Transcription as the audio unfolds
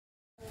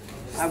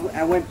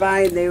I went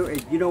by and they were,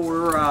 you know,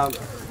 we're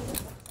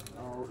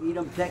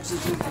Edam,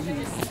 Texas.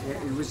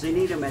 It was in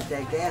Edam at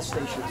that gas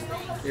station.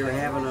 They were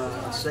having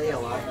a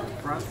sale out in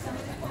front.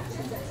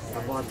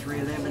 I bought 3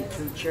 of them and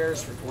 2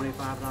 chairs for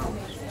 $25.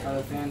 Are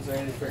the fans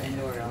ready for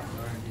indoor or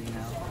outdoor? Do you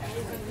know?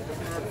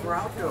 For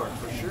outdoor,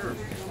 for sure.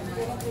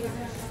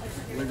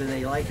 Whether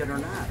they like it or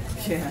not.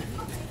 Yeah.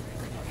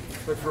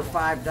 But for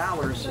 $5,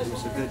 it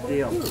was a good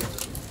deal.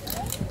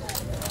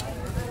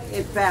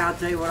 In fact, I'll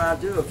tell you what I'll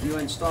do. If you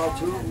install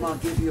 2 of them, I'll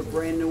give you a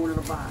brand new one in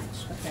a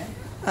box. Okay.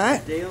 All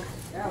right. Deal?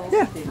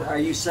 Yeah. Are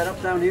you set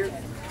up down here?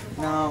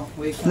 No,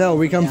 we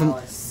come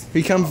Dallas.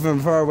 from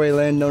faraway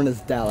land known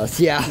as Dallas.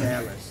 Yeah.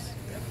 Dallas.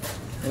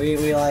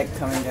 We like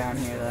coming down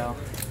here though.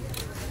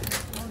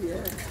 Oh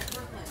yeah.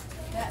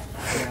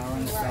 You know,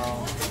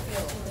 install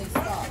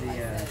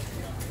the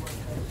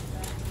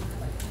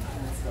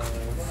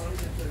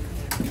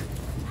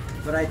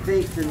But I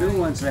think the new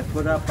ones I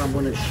put up, I'm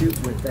going to shoot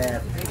with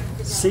that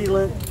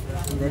sealant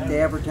that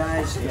they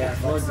advertise. Yeah.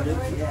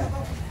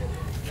 Yeah.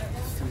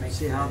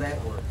 See how that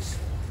works.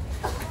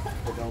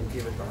 But don't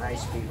give it the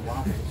high-speed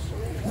waffles.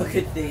 Look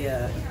at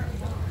the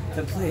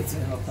plates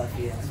and how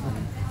puffy it is.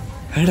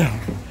 I know.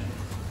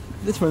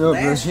 This one over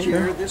Last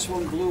here. year, this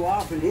one blew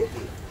off and hit me.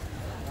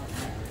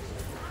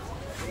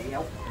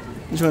 Yep.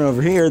 This one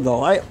over here, the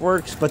light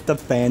works, but the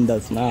fan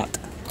does not.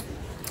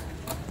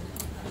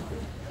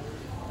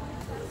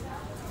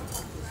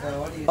 So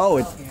what do you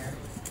Oh, sell here?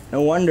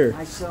 No wonder.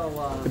 I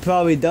sell, It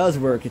probably does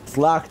work. It's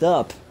locked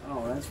up.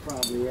 oh, that's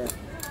probably it.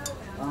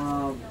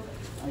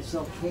 I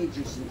sell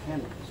cages and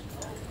kennels.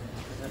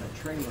 I got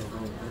a trailer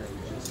over there.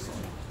 Just,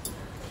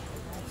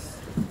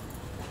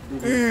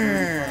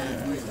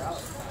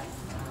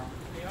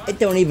 It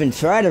don't even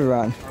try to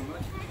run.